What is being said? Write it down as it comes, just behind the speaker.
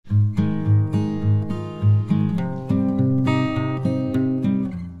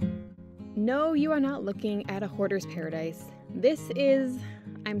looking at a hoarder's paradise. This is,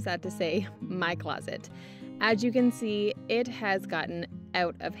 I'm sad to say, my closet. As you can see, it has gotten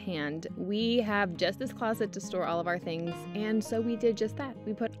out of hand. We have just this closet to store all of our things, and so we did just that.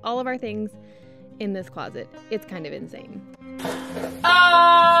 We put all of our things in this closet. It's kind of insane.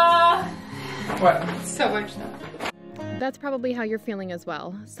 What? So much stuff. That's probably how you're feeling as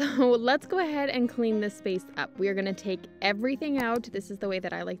well. So let's go ahead and clean this space up. We are gonna take everything out. This is the way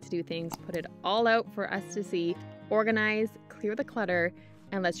that I like to do things. Put it all out for us to see, organize, clear the clutter,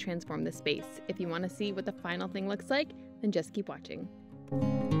 and let's transform this space. If you wanna see what the final thing looks like, then just keep watching.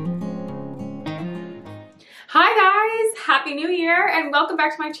 Hi guys, Happy New Year and welcome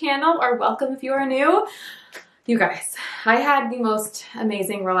back to my channel, or welcome if you are new. You guys, I had the most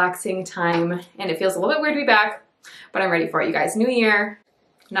amazing, relaxing time and it feels a little bit weird to be back, but I'm ready for it, you guys. New year,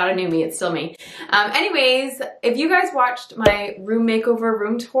 not a new me, it's still me. Anyways, if you guys watched my room makeover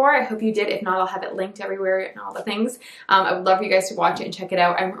room tour, I hope you did. If not, I'll have it linked everywhere and all the things. I would love for you guys to watch it and check it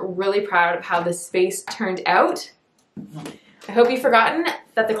out. I'm really proud of how this space turned out. I hope you've forgotten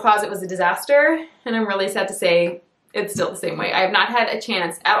that the closet was a disaster, and I'm really sad to say it's still the same way. I have not had a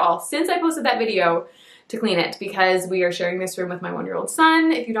chance at all since I posted that video to clean it because we are sharing this room with my 1-year-old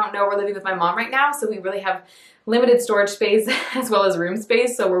son. If you don't know, we're living with my mom right now, so we really have limited storage space as well as room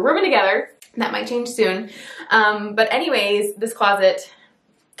space, so we're rooming together. That might change soon. But anyways, this closet,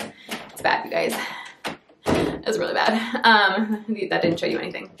 it's bad, you guys. It's really bad. That didn't show you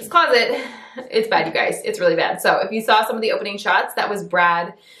anything. This closet, it's bad, you guys. It's really bad. So if you saw some of the opening shots, that was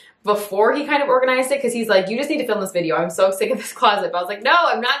Brad before he kind of organized it, because he's like, you just need to film this video. I'm so sick of this closet. But I was like, no,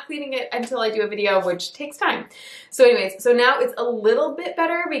 I'm not cleaning it until I do a video, which takes time. So anyways, so now it's a little bit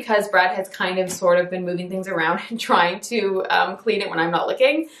better because Brad has kind of sort of been moving things around and trying to clean it when I'm not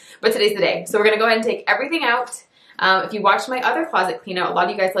looking. But today's the day. So we're gonna go ahead and take everything out. If you watched my other closet clean out, a lot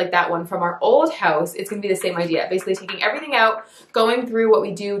of you guys like that one from our old house. It's gonna be the same idea. Basically taking everything out, going through what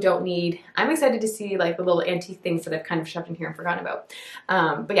we don't need. I'm excited to see like the little antique things that I've kind of shoved in here and forgotten about.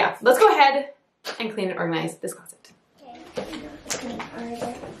 But yeah, let's go ahead and clean and organize this closet. Okay.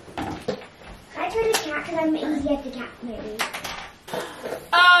 I turn the cat because I'm easy at the cat maybe.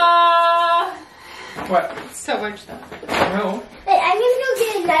 What? So much stuff. No. But I'm gonna go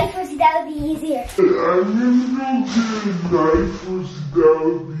get a knife first, that would be easier.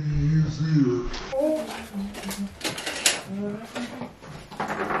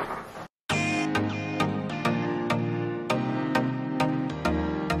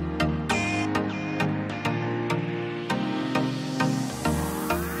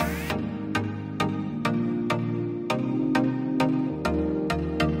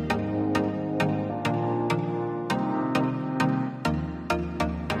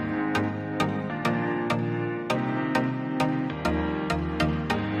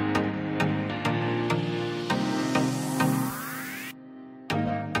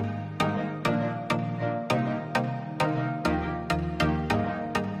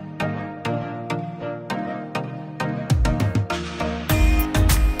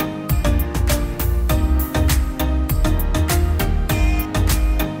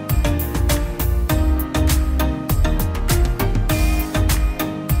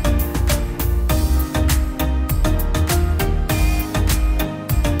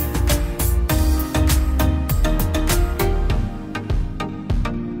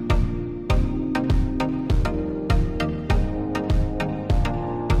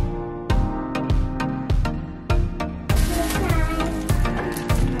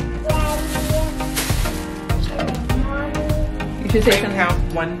 You should say something.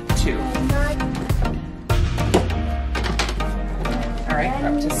 Count 1, 2. All right, we're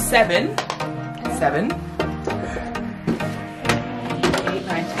up to 7. 7. 8,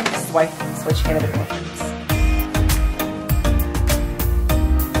 9, 10. Switch hand of it more things.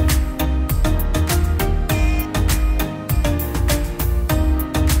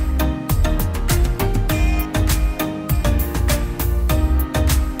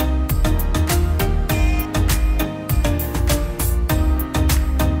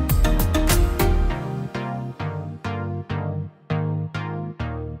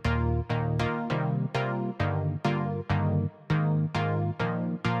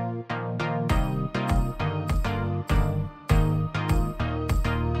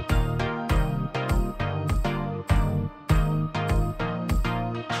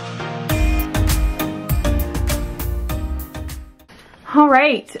 All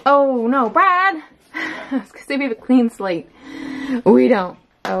right. Oh no, Brad. Because we have a clean slate. We don't.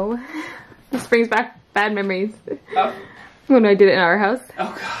 Oh, this brings back bad memories. Oh. When I did it in our house.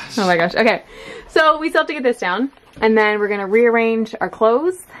 Oh gosh. Oh my gosh. Okay. So we still have to get this down, and then we're gonna rearrange our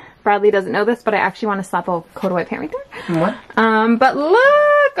clothes Bradley doesn't know this, but I actually want to slap a coat of white paint right there. What? But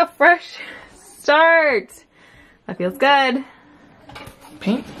look, a fresh start. That feels good.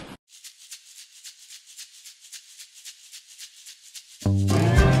 Paint?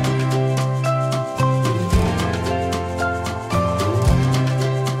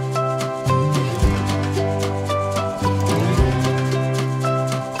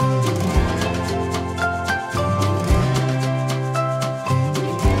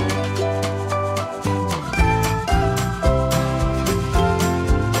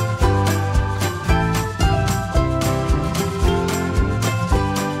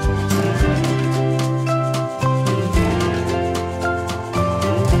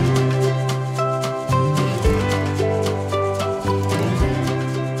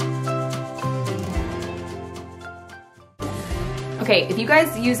 Okay, if you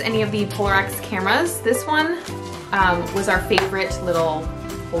guys use any of the Polarox cameras, this one was our favorite little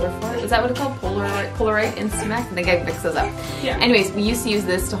holder for it. Is that what it's called? Polaroid Instamax? I think I mixed those up. Yeah. Anyways, we used to use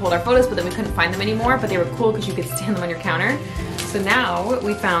this to hold our photos, but then we couldn't find them anymore, but they were cool because you could stand them on your counter. So now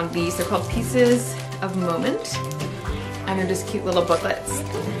we found these. They're called Pieces of Moment, and they're just cute little booklets.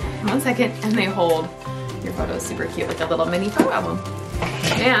 1 second, and they hold your photos super cute, like a little mini photo album.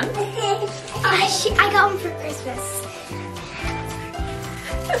 And I got one for Christmas.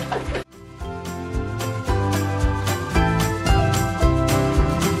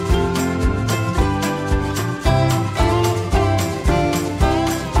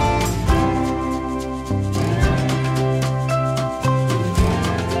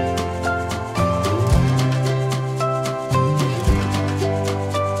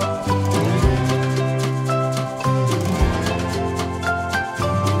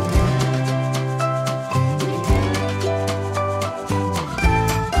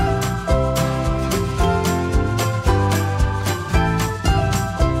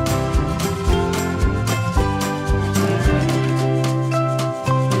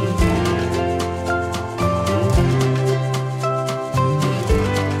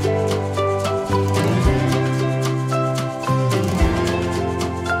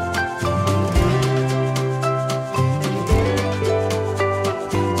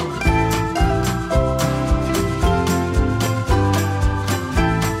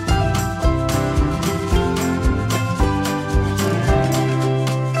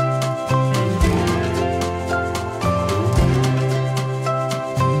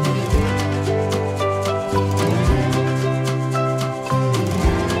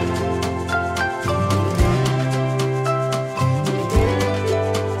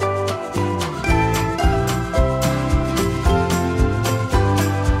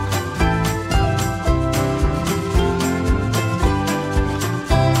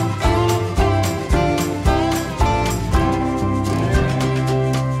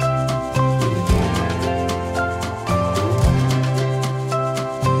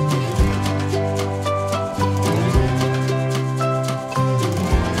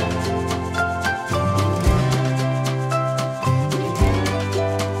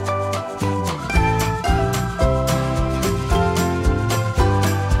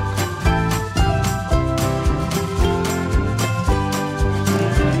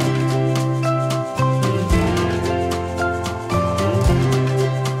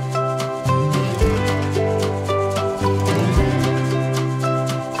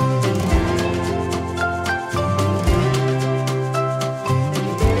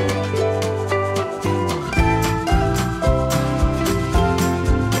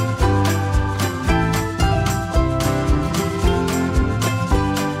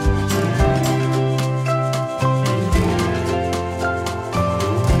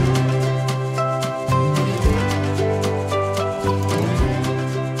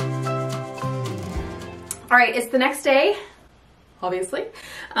 all right, it's the next day, obviously.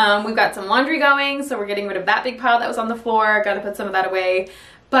 We've got some laundry going, so we're getting rid of that big pile that was on the floor. Got to put some of that away.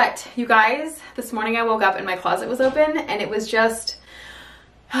 But you guys, this morning I woke up and my closet was open, and it was just,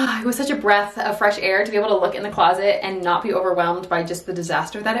 it was such a breath of fresh air to be able to look in the closet and not be overwhelmed by just the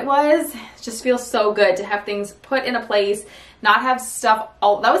disaster that it was. It just feels so good to have things put in a place, not have stuff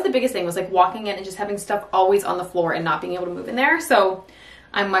all, that was the biggest thing, was like walking in and just having stuff always on the floor and not being able to move in there. So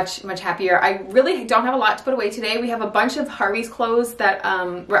I'm much happier. I really don't have a lot to put away today. We have a bunch of Harvey's clothes that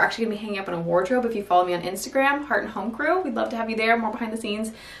we're actually gonna be hanging up in a wardrobe. If you follow me on Instagram, Heart and Home Crew, we'd love to have you there, more behind the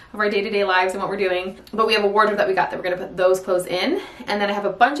scenes of our day-to-day lives and what we're doing. But we have a wardrobe that we got that we're gonna put those clothes in. And then I have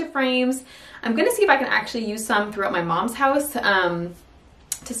a bunch of frames. I'm gonna see if I can actually use some throughout my mom's house.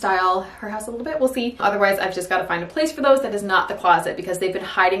 to style her house a little bit. We'll see. Otherwise, I've just got to find a place for those that is not the closet, because they've been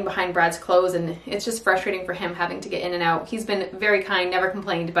hiding behind Brad's clothes and it's just frustrating for him having to get in and out. He's been very kind, never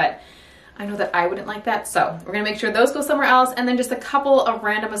complained, but I know that I wouldn't like that. So we're gonna make sure those go somewhere else, and then just a couple of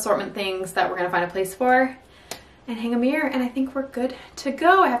random assortment things that we're gonna find a place for and hang a mirror, and I think we're good to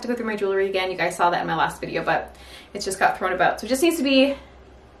go. I have to go through my jewelry again. You guys saw that in my last video, but it just got thrown about. So it just needs to be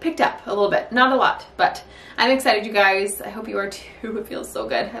picked up a little bit. Not a lot, but I'm excited, you guys. I hope you are too. It feels so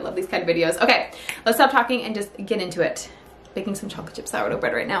good. I love these kind of videos. Okay, let's stop talking and just get into it. Baking some chocolate chip sourdough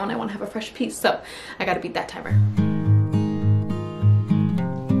bread right now, and I want to have a fresh piece, so I gotta beat that timer.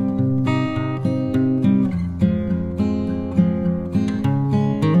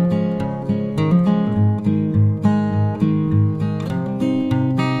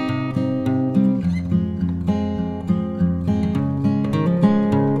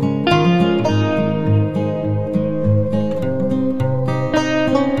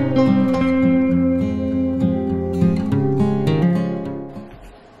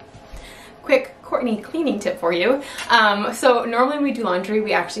 Cleaning tip for you. So normally when we do laundry,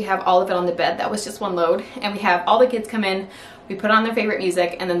 we actually have all of it on the bed. That was just one load, and we have all the kids come in, we put on their favorite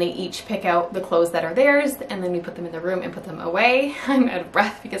music, and then they each pick out the clothes that are theirs, and then we put them in the room and put them away. I'm out of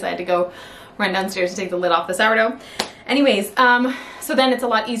breath because I had to go run downstairs to take the lid off the sourdough. Anyways, so then it's a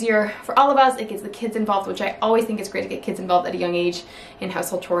lot easier for all of us. It gets the kids involved, which I always think is great to get kids involved at a young age in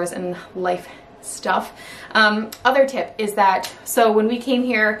household chores and life stuff. Other tip is that, so when we came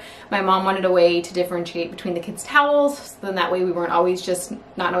here, my mom wanted a way to differentiate between the kids' towels, so then that way we weren't always just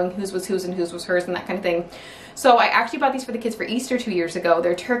not knowing whose was whose and whose was hers and that kind of thing. So I actually bought these for the kids for Easter 2 years ago.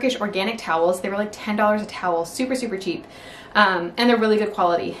 They're Turkish organic towels. They were like $10 a towel, super, super cheap. And they're really good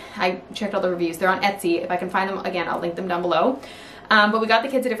quality. I checked all the reviews. They're on Etsy. If I can find them, again, I'll link them down below. But we got the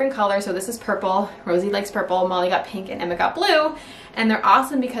kids a different color. So this is purple. Rosie likes purple. Molly got pink and Emma got blue. And they're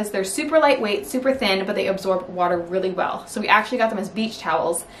awesome because they're super lightweight, super thin, but they absorb water really well. So we actually got them as beach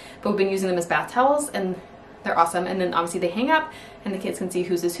towels, but we've been using them as bath towels, and they're awesome. And then obviously they hang up and the kids can see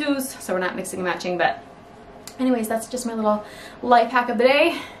whose is whose. So we're not mixing and matching, but anyways, that's just my little life hack of the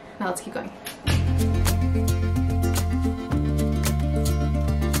day. Now let's keep going.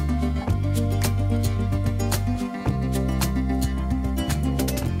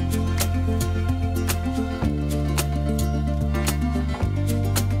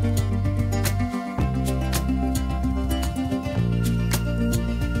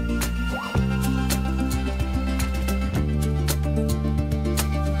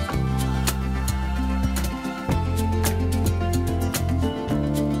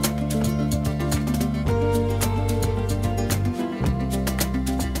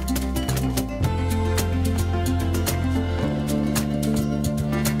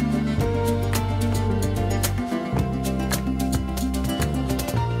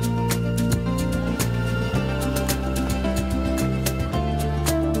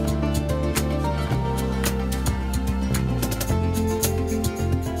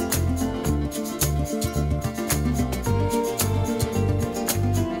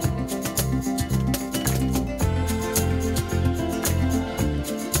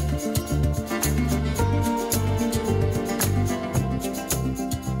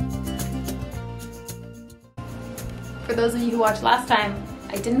 For those of you who watched last time,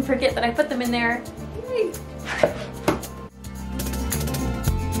 I didn't forget that I put them in there. Yay.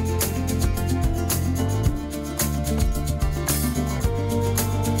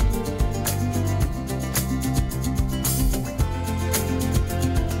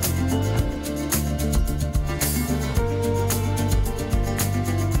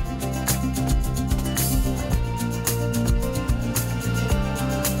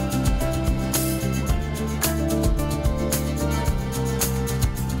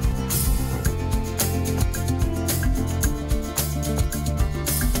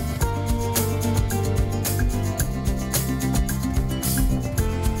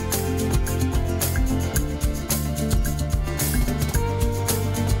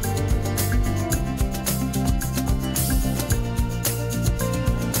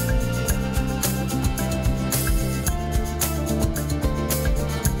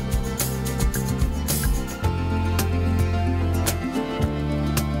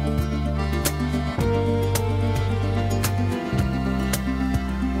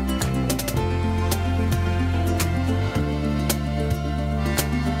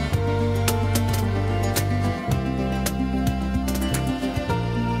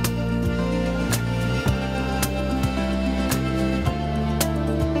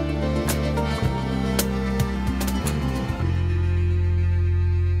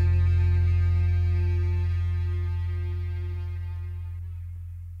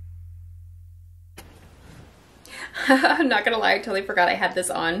 I'm not gonna lie, I totally forgot I had this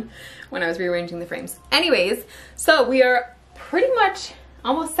on when I was rearranging the frames. Anyways, so we are pretty much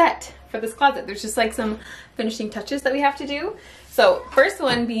almost set for this closet. There's just like some finishing touches that we have to do. So first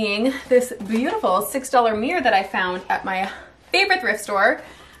one being this beautiful $6 mirror that I found at my favorite thrift store.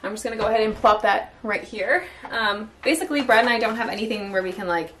 I'm just gonna go ahead and plop that right here. Basically, Brad and I don't have anything where we can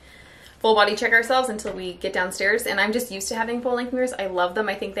like full body check ourselves until we get downstairs, and I'm just used to having full length mirrors. I love them.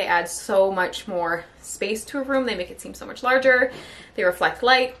 I think they add so much more space to a room. They make it seem so much larger. They reflect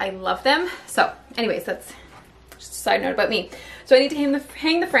light. I love them. So anyways, that's just a side note about me. So I need to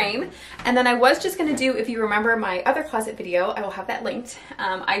hang the frame, and then I was just gonna do, if you remember my other closet video, I will have that linked.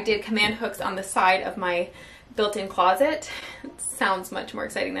 I did command hooks on the side of my built-in closet. It sounds much more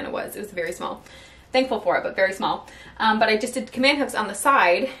exciting than it was. It was very small. Thankful for it, but very small. But I just did command hooks on the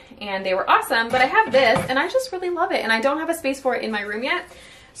side, and they were awesome. But I have this, and I just really love it, and I don't have a space for it in my room yet.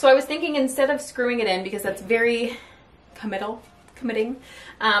 So I was thinking, instead of screwing it in, because that's very committing,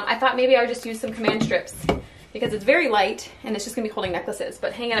 I thought maybe I would just use some command strips, because it's very light, and it's just gonna be holding necklaces.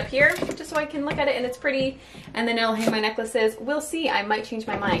 But hang it up here, just so I can look at it, and it's pretty, and then it'll hang my necklaces. We'll see, I might change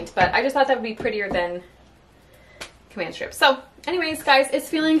my mind, but I just thought that would be prettier than command strips. So anyways, guys, it's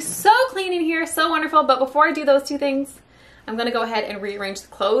feeling so clean in here, so wonderful. But before I do those two things, I'm gonna go ahead and rearrange the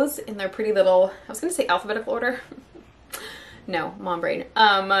clothes in their pretty little, I was gonna say alphabetical order. No, mom brain.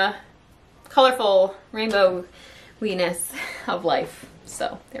 Colorful rainbow-winess of life.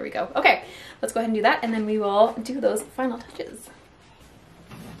 So there we go. Okay, let's go ahead and do that, and then we will do those final touches.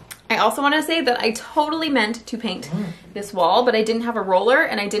 I also want to say that I totally meant to paint this wall, but I didn't have a roller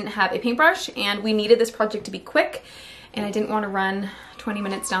and I didn't have a paintbrush, and we needed this project to be quick, and I didn't want to run 20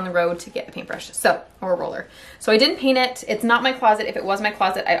 minutes down the road to get a paintbrush, or a roller. So I didn't paint it. It's not my closet. If it was my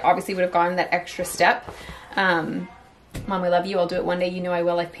closet, I obviously would have gone that extra step. Mom, I love you. I'll do it one day. You know I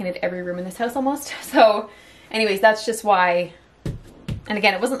will. I've painted every room in this house almost. So anyways, that's just why. And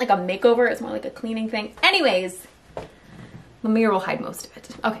again, it wasn't like a makeover. It's more like a cleaning thing. Anyways, the mirror will hide most of it.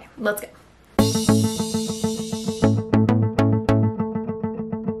 Okay, let's go.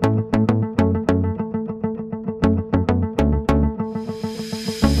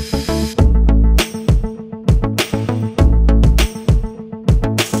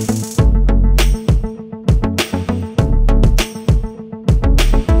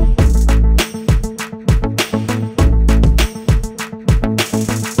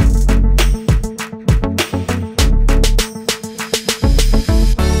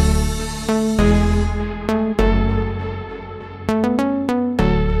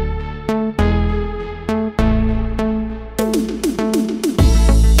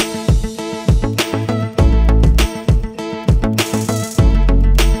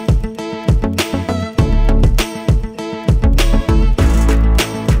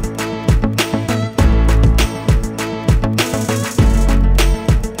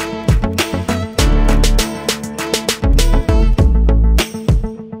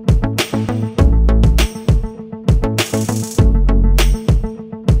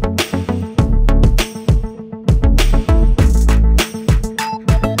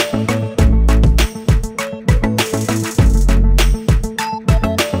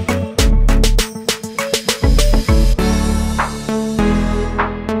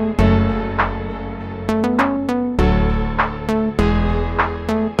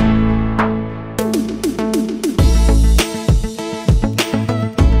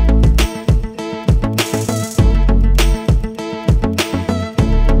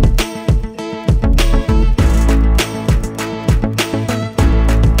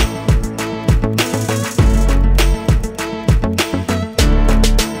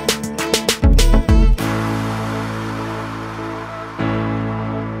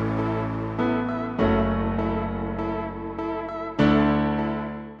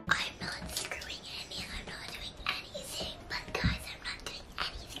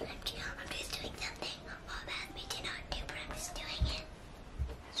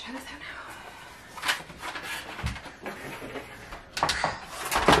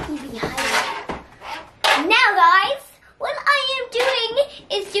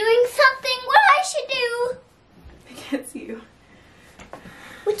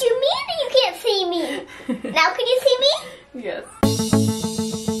 Now can you see me? Yes.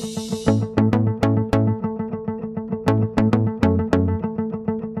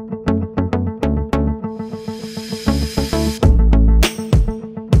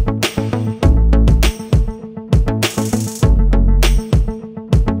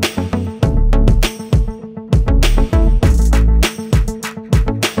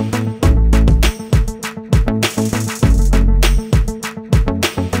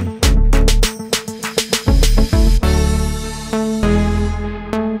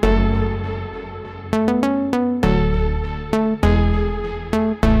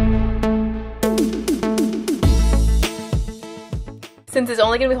 Since it's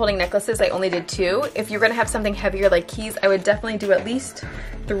only gonna be holding necklaces, I only did 2. If you're gonna have something heavier like keys, I would definitely do at least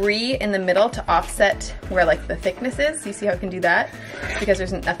 3 in the middle to offset where like the thickness is. You see how I can do that? Because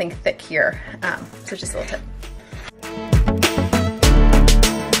there's nothing thick here. So just a little tip.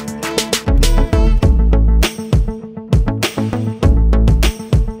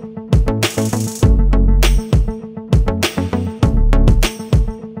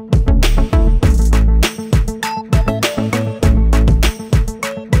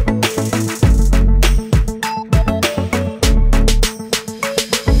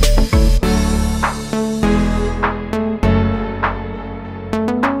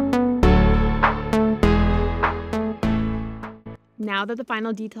 Now that the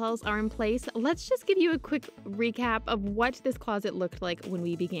final details are in place, let's just give you a quick recap of what this closet looked like when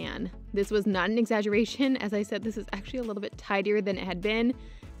we began. This was not an exaggeration. As I said, this is actually a little bit tidier than it had been.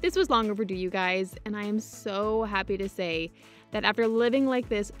 This was long overdue, you guys, and I am so happy to say that after living like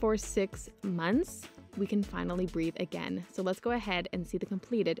this for 6 months, we can finally breathe again. So let's go ahead and see the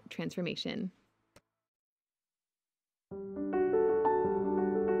completed transformation.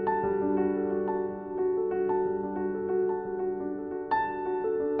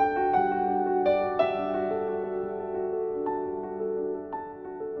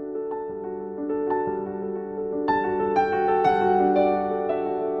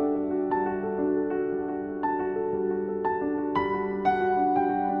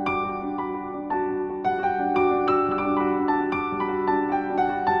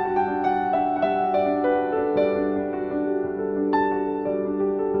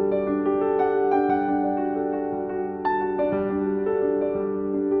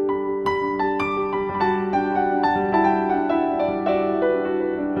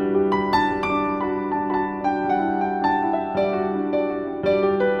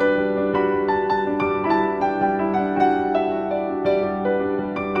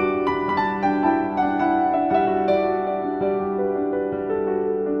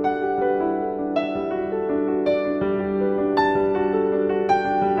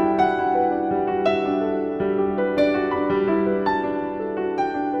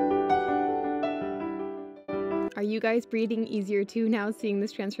 Are you guys breathing easier too now seeing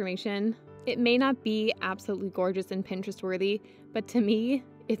this transformation? It may not be absolutely gorgeous and Pinterest worthy, but to me,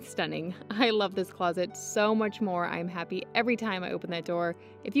 it's stunning. I love this closet so much more. I'm happy every time I open that door.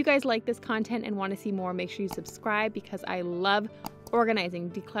 If you guys like this content and want to see more, make sure you subscribe because I love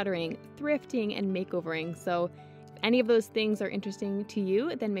organizing, decluttering, thrifting, and makeovering. So if any of those things are interesting to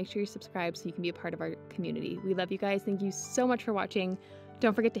you, then make sure you subscribe so you can be a part of our community. We love you guys. Thank you so much for watching.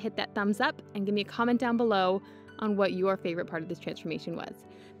 Don't forget to hit that thumbs up and give me a comment down below on what your favorite part of this transformation was.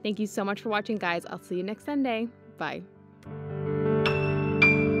 Thank you so much for watching, guys. I'll see you next Sunday. Bye.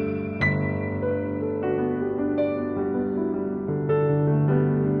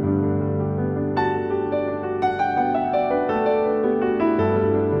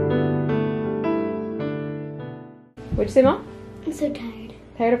 What'd you say, Mom? I'm so tired.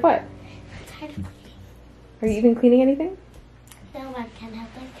 Tired of what? I'm tired of cleaning. Are you even cleaning anything? No, I can't help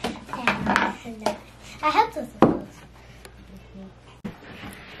it. I helped with the clothes.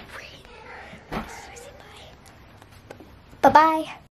 Bye-bye.